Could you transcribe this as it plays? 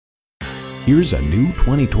Here's a new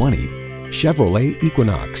 2020 Chevrolet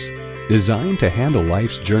Equinox, designed to handle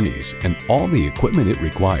life's journeys and all the equipment it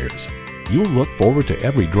requires. You'll look forward to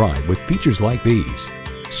every drive with features like these: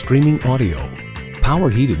 streaming audio, power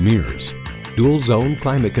heated mirrors, dual zone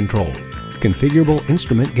climate control, configurable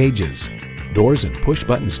instrument gauges, doors and push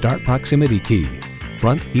button start proximity key,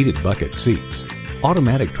 front heated bucket seats,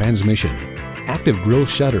 automatic transmission, active grille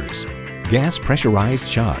shutters, gas pressurized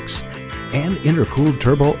shocks, and intercooled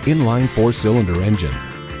turbo inline 4-cylinder engine.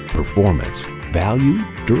 Performance, value,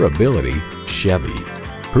 durability, Chevy.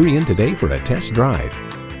 Hurry in today for a test drive.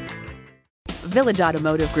 Village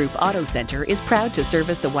Automotive Group Auto Center is proud to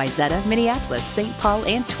service the Wayzata, Minneapolis, St. Paul,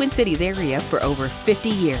 and Twin Cities area for over 50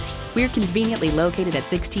 years. We're conveniently located at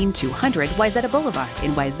 16200 Wayzata Boulevard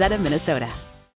in Wayzata, Minnesota.